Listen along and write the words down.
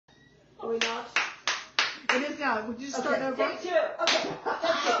we not? It is now. Would you just start over? Take 2. Okay. Let's go.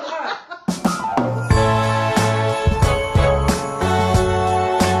 All right.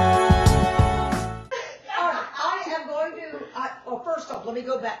 Well, first off, let me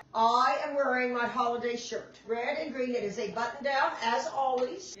go back. I am wearing my holiday shirt. Red and green. It is a button down, as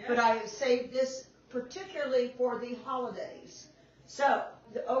always. But I have saved this particularly for the holidays. So,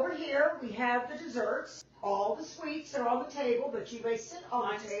 over here, we have the desserts. All the sweets are on the table, but you may sit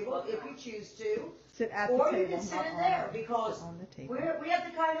on the table if you choose to. Sit at the or table. You can sit in there because we have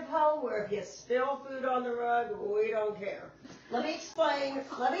the kind of home where if you spill food on the rug, we don't care. Let me explain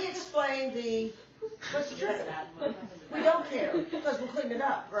the... What's the trick? We don't care because we'll clean it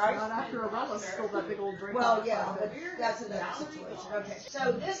up, right? Not after Arella spilled that big old drink. Well, yeah, but that's another situation. Okay,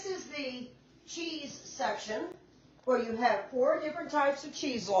 so this is the cheese section where you have 4 different types of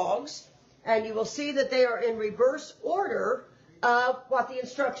cheese logs, and you will see that they are in reverse order of what the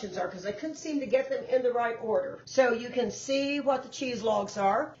instructions are because I couldn't seem to get them in the right order. So you can see what the cheese logs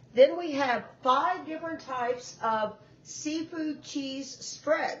are. Then we have 5 different types of seafood cheese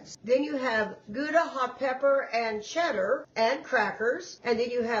spreads. Then you have Gouda, hot pepper, and cheddar, and crackers. And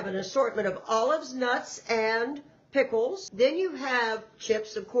then you have an assortment of olives, nuts, and pickles. Then you have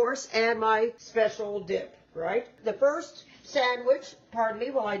chips, of course, and my special dip, right? The first sandwich, pardon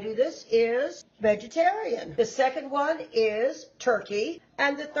me while I do this, is vegetarian. The second one is turkey.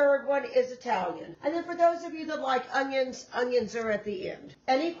 And the third one is Italian. And then for those of you that like onions, onions are at the end.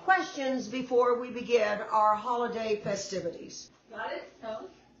 Any questions before we begin our holiday festivities? Got it? No.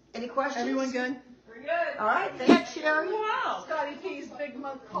 Any questions? Everyone good? We're good. All right, thanks, Sherry. Wow. Scotty P's Big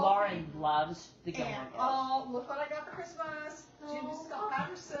Mug Coffee. Lauren loves the Gilmore And, Girls. oh, look what I got for Christmas. Jim Scott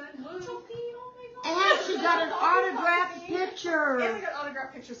Patterson. Oh my God. And she got an autographed picture. And I got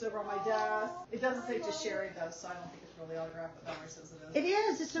autographed pictures over on my desk. It doesn't say just Sherry though, so I don't think it's really autographed, but Valerie says it is. It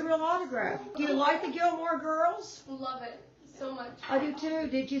is. It's a real autograph. Do you like the Gilmore Girls? Love it so much. I do too.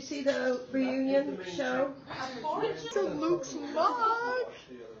 Did you see the reunion show? It's a Luke's mug.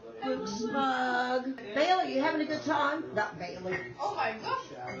 Luke's mug. Bailey, you having a good time? Not Bailey. Oh my gosh.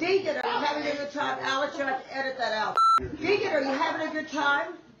 Deacon, are you having a good time? Alex, you have to edit that out. Deacon, are you having a good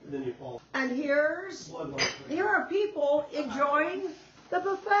time? And here are people enjoying the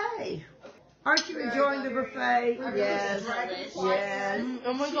buffet. Aren't you enjoying the buffet? Yes. Yes.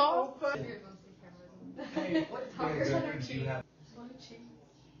 Oh my God.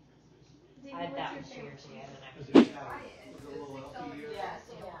 I had that one 2 years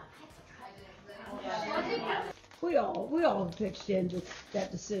ago. We all pitched into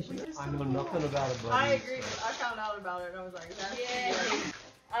that decision. I know nothing about it, buddy. I agree. I found out about it and I was like, that's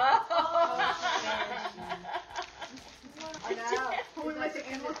I know. When we went to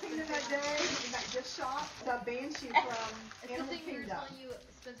Animal Kingdom that day, in that gift shop, the Banshee from Animal Kingdom. You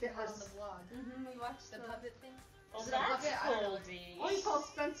Spencer had on the vlog. We watched the puppet thing. Oh, that's cool, Dee. Oh, you saw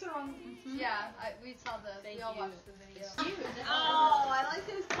Spencer on... Yeah, we saw we all watched the video. Oh, I like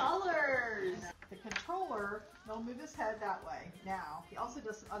those colors. The controller, they'll move his head that way now. He also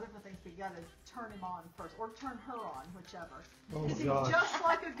does some other things, but you gotta turn him on first, or turn her on, whichever. Oh, He's gosh. just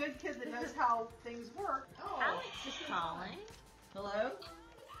like a good kid that knows how things work. Oh. Alex is calling. Hello?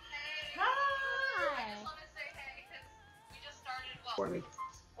 Hi. Want to say hey because we just started. For me.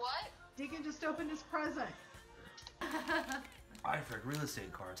 What? Deacon just opened his present. IFRIC real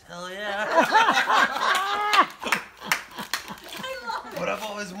estate cards. Hell yeah! What I've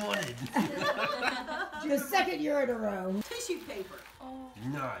always wanted. The second year in a row. Tissue paper.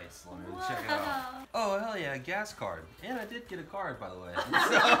 Nice. Let me check it out. Oh hell yeah, gas card. And I did get a card, by the way.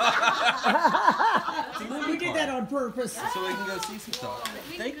 We did that on purpose. So we can go see some stuff.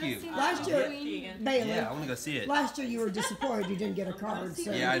 Thank you. Last year, Bailey. Yeah, I want to go see it. Last year you were disappointed you didn't get a card.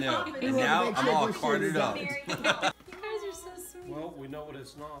 So Yeah, I know. we And wanted to now make I'm sure all this year carded you up. got it. You guys are so sweet. Well, we know what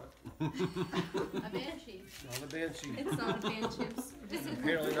it's not. A banshee. Not a banshee. It's not a banshee.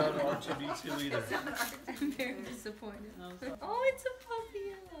 Apparently not an R2D2 either. I'm very disappointed. Oh, it's a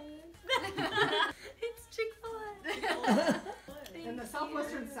puppy. I love it. It's Chick-fil-A. And the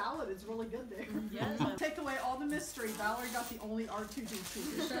Southwestern salad is really good there. Yes. Take away all the mystery. Valerie got the only R2D2 this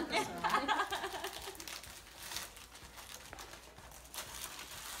year, so.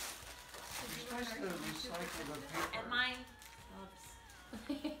 It's nice to recycle the paper. And mine.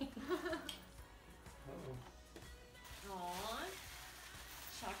 Uh-oh. Aww.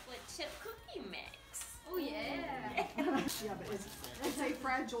 Chocolate chip cookie mix. Oh, yeah. Yeah, but it's a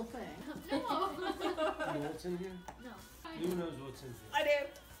fragile thing. No. You know what's in here? No. Who knows what's in here? I do.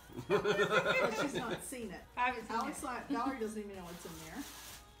 But she's not seen it. I haven't seen Valerie doesn't even know what's in there.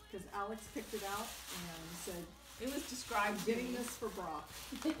 Because Alex picked it out and said, It was described getting this for Brock.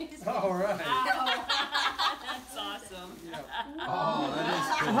 All right. That's awesome. Yeah. Oh, that is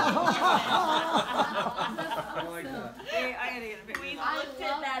cool. I like that. Hey, I gotta get a picture. We of that. looked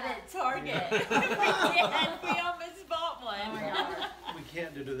at that at Target. we did. We almost bought one. Oh my god. We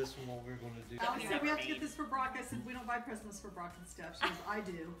can't do this one while we're going to do. Alex said we have to get this for Brock. I said we don't buy presents for Brock and stuff. She goes, I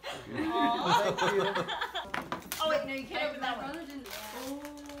do. Thank you. Oh wait, no, you can't open that one. brother didn't.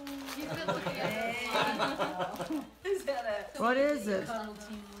 He's been looking at it. Is that What is it? Oh,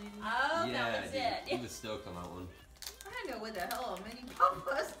 Yeah, that was it. he was stoked on that one. I didn't know what the hell a mini pop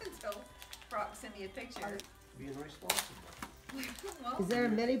was until Brock sent me a picture. Being responsible. Well, Is there a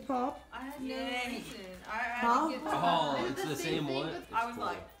mini pop? I had no reason. I had Huh? to get Oh, it's the same one. It's I was cool.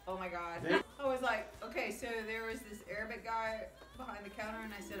 like, oh my god. I was like, okay, so there was this Arabic guy behind the counter,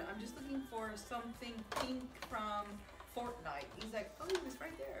 and I said, I'm just looking for something pink from Fortnite. He's like, oh, he was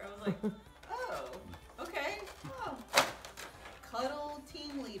right there. I was like, oh, okay. Oh. Cuddle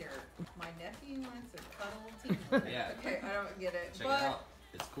team leader. My nephew wants a cuddle team leader. Yeah. Okay, I don't get it. Check but it out.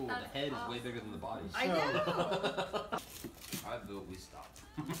 It's cool. The head is way bigger than the body. I know. I vote we stop.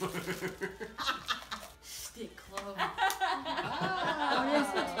 Stick club.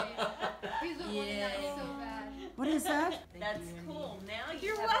 He's been wanting that so bad. What is that? That's cool. Now you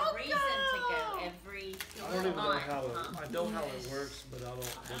You're have welcome. a reason to go every I don't even know month, how it. huh? I know how it works, but I don't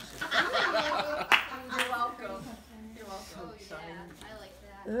listen. You're welcome. You're welcome. Oh yeah, I like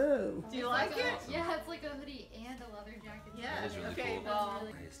that. Ooh. Do you like it? Yeah, it's like a hoodie and a leather jacket. Yeah. That is really Okay. cool. Well,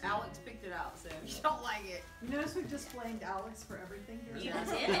 Really Alex picked it out, so if you don't like it. You notice we just blamed Alex for everything You here.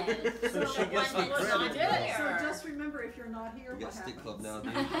 did. So she the gets one the that's credit. not So there. just remember, if you're not here, We what got stick happens? club now,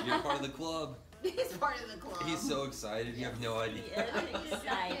 dude. You're part of the club. He's part of the club. He's so excited. You have no idea.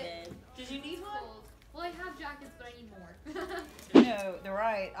 Excited. Did you need one? Cold. Well, I have jackets, but I need more. No, the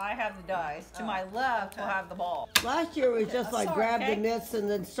right. I have the dice. To my left, we'll have the ball. Last year it was just like Sorry, grab okay? the mitts and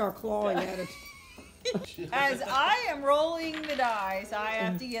then start clawing at it. As I am rolling the dice, I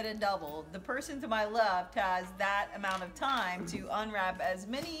have to get a double. The person to my left has that amount of time to unwrap as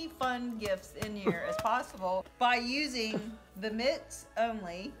many fun gifts in here as possible by using the mitts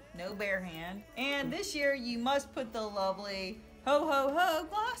only, no bare hand. And this year you must put the lovely ho ho ho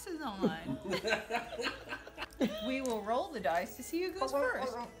glasses on. We will roll the dice to see who goes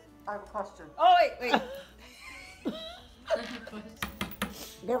first. I have a question. Oh wait.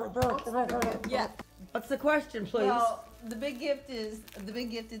 Yeah. What's the question, please? Well, the big gift is at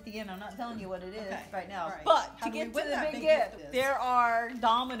the end. I'm not telling you what it is right now. All right. But How to do get we to win the that big big gift gift, is? there are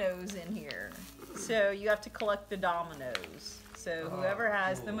dominoes in here. So you have to collect the dominoes. So whoever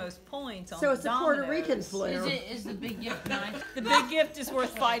has the most points on So the it's a dominoes. Puerto Rican flair. Is the big gift nice? The big gift is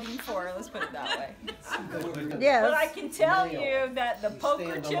worth fighting for. Let's put it that way. Yes. But I can tell you that the You poker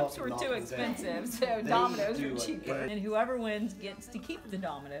stand them chips up were and too knock them down. expensive, so They dominoes do are like cheaper. that. And whoever wins gets to keep the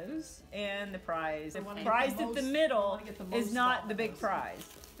dominoes and the prize. The wanna get prize the at the most- middle wanna get the is most not the big dominoes. prize.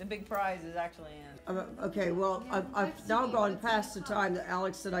 The big prize is actually in. Okay, well, I've now gone past the time that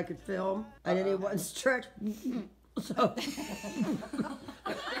Alex said I could film at any one stretch. So,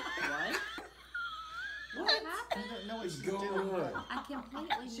 What happened? I don't know what What's she's going doing. on? I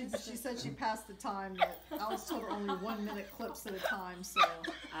completely missed She it. said she passed the time that Alice told her only 1 minute clips at a time, so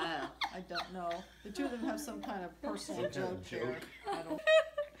I don't know. The two of them have some kind of personal joke there. I don't.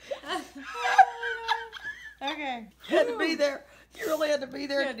 Okay. you had to be there. You really had to be You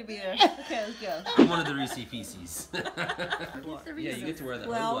there. had to be there. Okay, let's go. I'm one of the Reese Pieces. Yeah, you get to wear the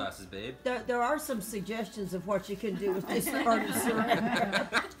Well- glasses, babe. There are some suggestions of what you can do with this furniture.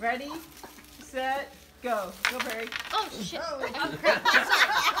 Ready, set, go. Go, Barry. Oh shit! Go,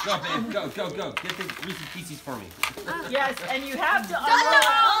 babe. Go. Get the Reese Pieces for me. Yes, and you have to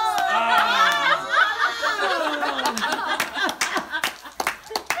unroll.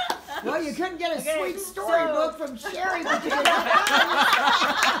 Well, you couldn't get a Okay, sweet storybook from Sherry, but you did.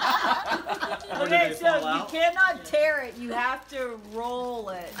 Okay, so you cannot tear it. You have to roll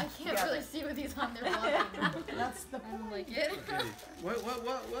it. I can't really see what he's on there walking. That's the I don't like it. What?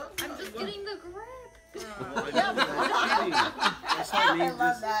 I'm just getting the grip. That's how I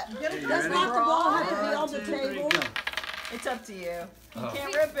love that. Does not the ball have to be on the table? It's up to you. You Oh.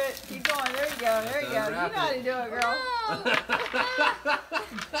 can't rip it. Keep going. There you go. There you go. You know how to do it, girl.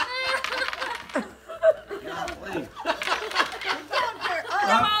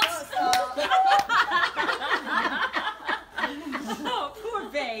 Oh, poor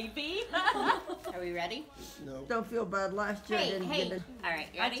baby. Are we ready? No. Don't feel bad. Last year I Hey, didn't hey. get it. All right,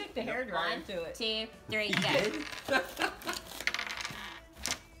 you I ready? took the hairdryer 1, to it. 2, 3, go.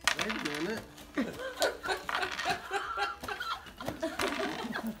 Wait a minute.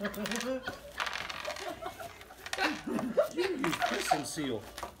 You can use prison seal.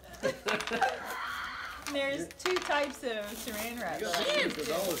 There's 2 types of saran wrap. You got this at the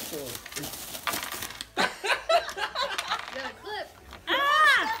dollar store. Got a clip. Come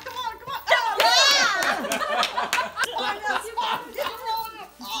on, come on. I got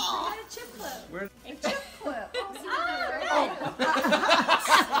a chip clip. Where? A chip clip.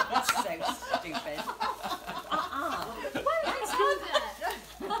 So stupid. I saw that.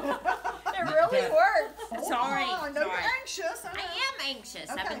 It really works. Sorry. Oh, no, you're anxious. I am anxious.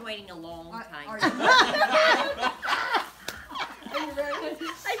 I've been waiting a long time. Are you ready? I'm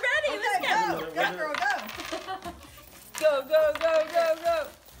ready. Let's go. Go, girl, go. Go, go, go, go, go.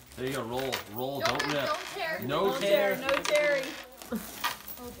 There you go. Roll, roll. Don't Don't rip. Don't tear. No No tear. tear, no Terry. Oh,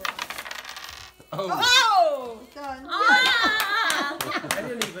 bro. Oh. Oh! Done. I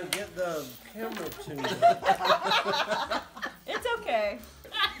didn't even get the camera tuned. It's okay.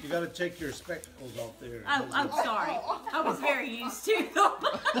 You gotta take your spectacles off there. I'm sorry. I was very used to them.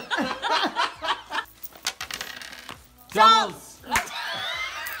 Doubles!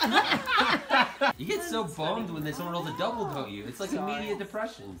 You get so bummed when someone rolls a double, don't you? It's like immediate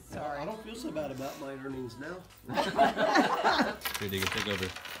depression. I don't feel so bad about my earnings now. Here, they can take over.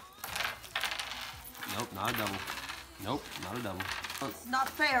 Nope, not a double. Nope, not a double. It's not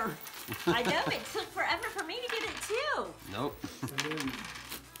fair. I know, it took forever for me to get it too. Nope. And then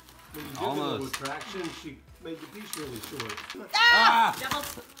when you did the Almost. retraction, she made the piece really short. Ah! Double.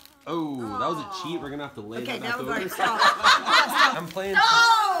 Oh, that was a cheat. We're gonna have to lay Okay, that now back we're over. going to stop. I'm playing.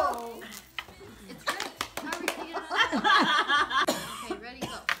 Oh! It's ready. How are we gonna get it? Okay, ready,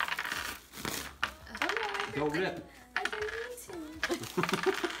 go. Don't rip. I didn't mean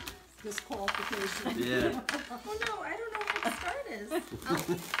to. Disqualification. Yeah. Oh no, I don't know where the start is. Oh,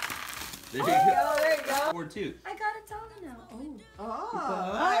 There you go. Oh, there you go. 4-2. I got a domino. Oh. Oh,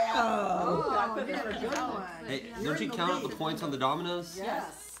 I that could be a good one. Hey, Yeah. don't you count up the points on the dominoes?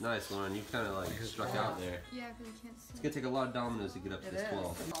 Yes. Nice, Lauren. You kind of like struck out there. Yeah, because you can't see. It's gonna take a lot of dominoes to get up to It this is.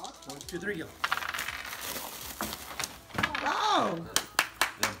 12. 1, 2, 3, go. Oh!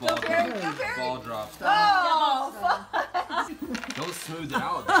 Yeah, ball Terry, drop. go, Terry. Ball drop. Oh, Don't smooth it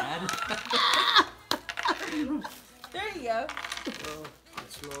out, Dad. there you go. Oh,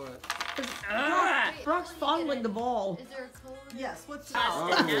 let's slow it. Brooke's fondling the ball. Is there a code? Yes, what's Oh.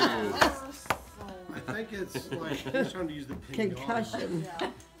 I think it's like he's trying to use the pin. Concussion.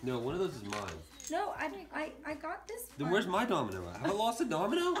 No, one of those is mine. No, I got this Then one. where's my domino at? Have I lost a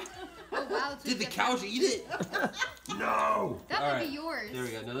domino? Oh wow. Did the couch eat it? No! That All might right. be yours. There we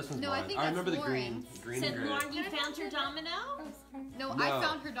go. No, this one's No, I mine. think I remember the that's green. Green So, and gray. Lauren, you found your domino? No, No. I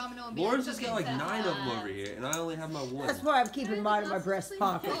found her domino and Lauren's just got like 9 of them over here, and I only have my one. That's why I'm keeping mine in my breast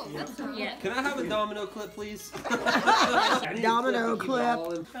pocket. Oh, that's her. Yeah. Can I have a domino clip, please? Domino clip.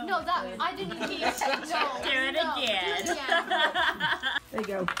 No, that I didn't even hear. No. Do it no, again. Do it again. There you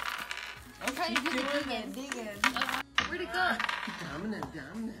go. Okay, She's doing it, digging. where'd it go? Domino.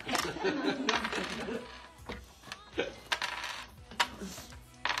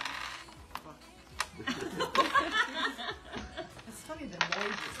 It's funny the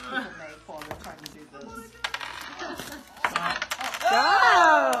noises people make while they're trying to do this.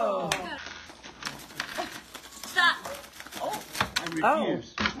 Oh! Stop. I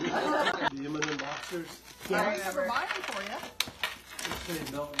refuse. The M&M boxers. I remember mine for you. Let's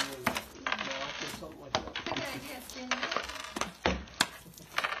say melt in the mouth or something like that.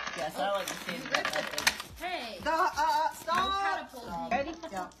 Yes, I like to see it. Hey. Stop. Catapult. Ready?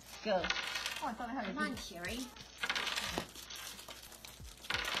 Yeah. Go. Oh, I thought I had Come on, Sherry.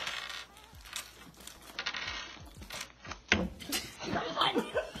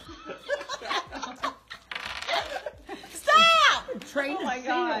 Stop! Trained Oh my seal.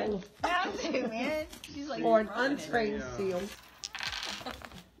 God. How to, man? She's like, Or an running. untrained seal.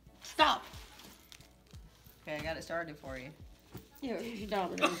 Stop. Okay, I got it started for you. Here's your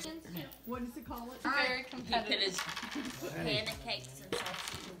dominoes. What does it call it? Very He put competitive. his pancakes and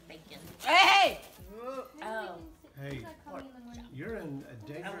sausage and bacon. Hey! Oh. Hey, you're in a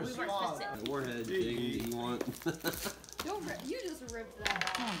dangerous We were spot. specific. Warhead, dig, you want? Don't rip. You just ripped that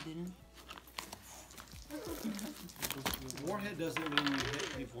No, off. I didn't. Warhead doesn't mean you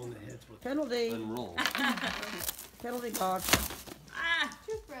hit people in the heads with it. Penalty. Unroll. Penalty box. Ah!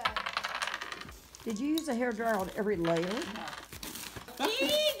 Toothbrush. Did you use a hairdryer on every layer?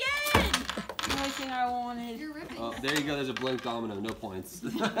 Egan! The only thing I wanted. You're ripping. Oh, there you go. There's a blank domino. No points.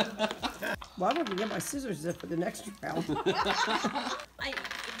 Well, I'm going to get my scissors in for the next round.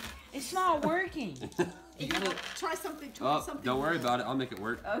 It's not working. You gotta, Try something. Try oh, something. don't worry about it. I'll make it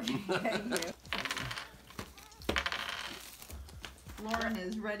work. Okay, thank you. Lauren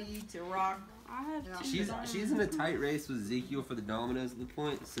is ready to rock She's in a tight race with Ezekiel for the dominoes at the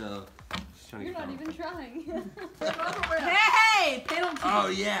point, so she's trying to You're get not even trying. Hey, penalty. Oh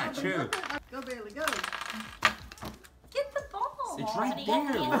yeah, true. Go Bailey, go. Get the ball. It's right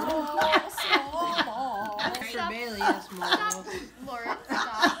there. Look. For Bailey, yes, Stop, Laura.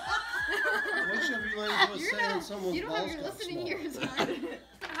 Stop. What should be like was saying someone's You don't have balls your got listening small. ears on.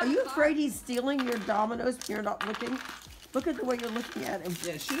 Are you afraid he's stealing your dominoes when you're not looking? Look at the way you're looking at him.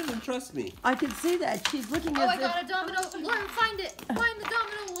 Yeah, she doesn't trust me. I can see that. She's looking Oh, as I if... got a domino. Lauren, find it. Find the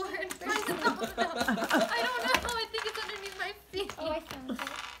domino, Lauren. Find the domino. I don't know. I think it's underneath my feet. Oh, I found it.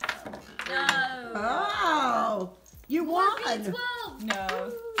 No. Oh! You won! 12.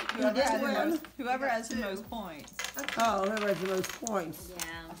 No. Whoever has the most points. Oh, whoever has the most points. Yeah.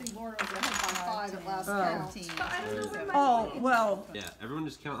 I think Lauren was ahead by 5 at last Oh. count. 13. Oh, well, Yeah, everyone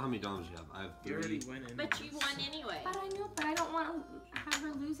just count how many dominoes you have. I have 3. But you won anyway. But I know, but I don't want to have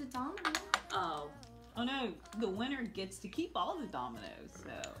her lose a domino. Oh. Oh no, the winner gets to keep all the dominoes,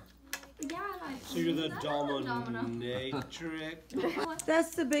 so. Yeah, like. So you're the I love domino. dominatrix.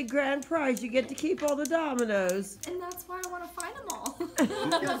 that's the big grand prize. You get to keep all the dominoes. And that's why I want to find them all.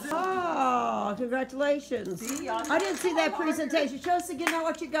 Oh, congratulations. See, y'all- I didn't see that presentation. Show us again now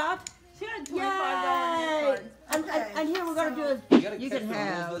what you got. She had $25 Yay! gift card. And here we're going to do a... You can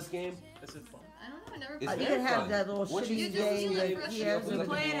have... this game. This is fun. I don't know, I never It's You played can very have fun. that little Once you shitty just game steal it that for he us. has. We We like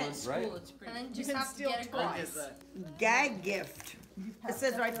play it the at ones, right? school, it's pretty. And then You just can have to steal get a twice. quiz. Gag gift. It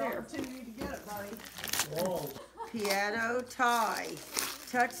says right there. Opportunity to get it, buddy. Whoa. Piano tie.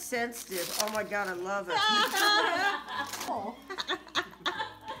 Touch sensitive. Oh my God, I love it. Oh.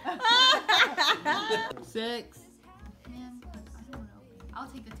 6. Man, look, I don't want to open it. I'll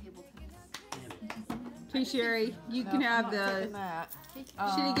take the table tennis. Hey Sherry, you can have I'm not the taking that.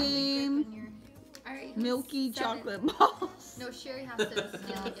 shitty game, Alright. milky 7. chocolate balls. No, Sherry has to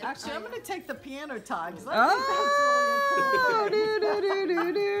steal it. Actually, I'm going to take the piano tie because I Oh, think that's really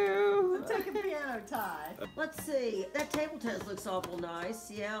cool. do. I'm taking piano tie. Let's see. That table tennis looks awful nice,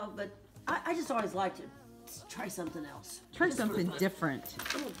 yeah, but I just always like to try something else. Try something different.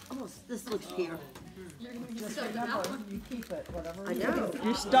 Almost, this looks here. Just So remember, you keep it, whatever. I know.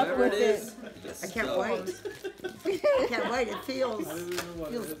 You're stuck with it. I can't wait. I can't wait. It feels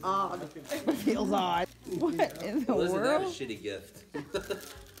odd. It feels odd. What in the Listen, that was a world? shitty gift.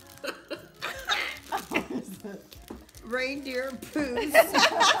 Reindeer poos.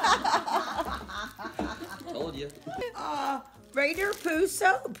 Told you. Reindeer poo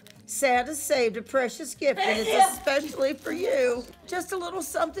soap. Santa saved a precious gift, and it's especially for you. Just a little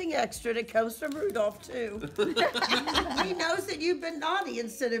something extra that comes from Rudolph, too. He knows that you've been naughty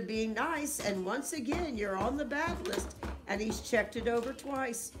instead of being nice, and once again, you're on the bad list, and he's checked it over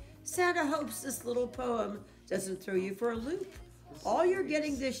twice. Santa hopes this little poem doesn't throw you for a loop. All you're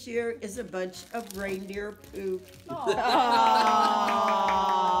getting this year is a bunch of reindeer poop. Aww.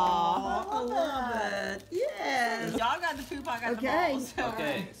 I love it. Yes. Y'all got the poop, I got Okay. the balls.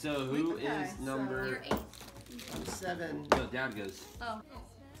 Okay, so who is number You're 8. 7. No, Dad goes. Oh.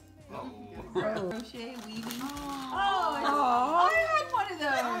 Crochet, weaving. Aw. I had one of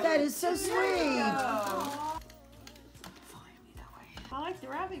those. That is so sweet. I like the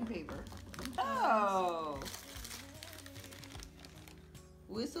wrapping paper. Oh.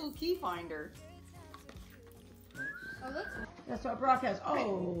 Whistle key finder. Oh, that's That's what Brock has.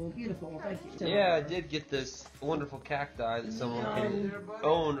 Oh, beautiful. Thank you. Yeah, I did get this wonderful cacti that someone can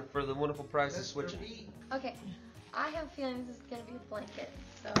own for the wonderful price of switching. okay. I have a feeling this is gonna be a blanket,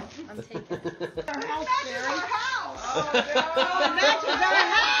 so I'm taking it. Our house, Barry. It matches our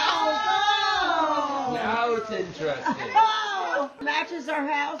house. Oh. Now it's interesting. Oh, matches our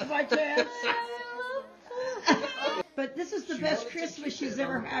house by chance. But this is the best Christmas she's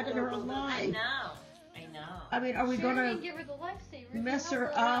ever had in her life. I know. I mean, are we Sherry gonna didn't give her the lifesaver. mess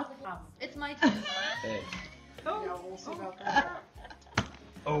her up? It's my turn. Hey. Yeah, we'll see about that.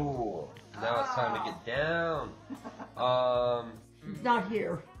 Oh, now it's time to get down. Not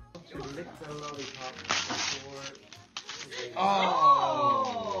here.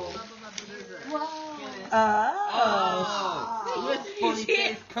 Oh. Oh. With funny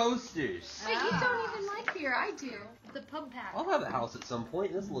face coasters. Wait, you don't even like beer. I do. The pub pack. I'll have a house at some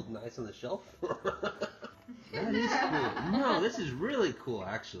point. This will look nice on the shelf. That is cool. No, this is really cool,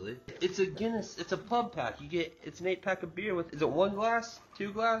 actually. It's a Guinness. It's a pub pack. It's an 8-pack of beer with. Is it 1 glass,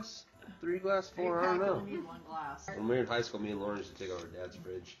 2 glass, 3 glass, 4? I don't know. You need 1 glass. When we were in high school, me and Lauren used to take over Dad's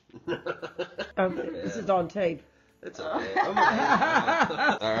fridge. This is on tape. It's okay. I'm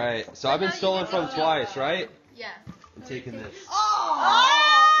okay. All right. So I've been stolen from twice, right? Yeah. I'm taking this.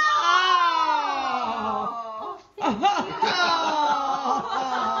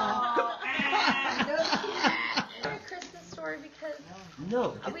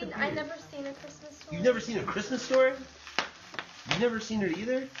 No. I never seen a Christmas story. You've never seen A Christmas Story? You've never seen it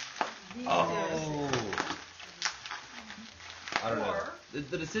either? Oh. I don't know.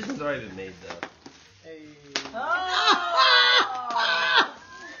 The decision's already been made, though. Hey.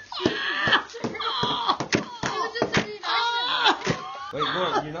 Wait,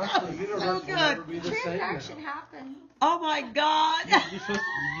 no, you're not supposed to. Universe will never be the same now. Transaction happened. Oh my God. You're supposed to,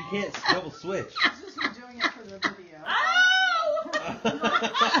 you can't double switch. She's just doing it for the video. Oh! We'll have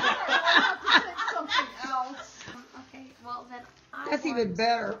to take something else. Okay, well then That's even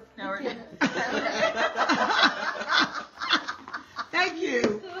better. Now we're Thank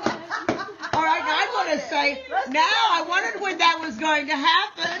you. All right, I want to say, now I wondered when that was going to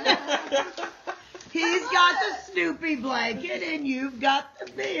happen. He's got the Snoopy blanket and you've got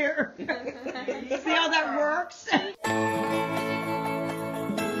the beer. See how that works?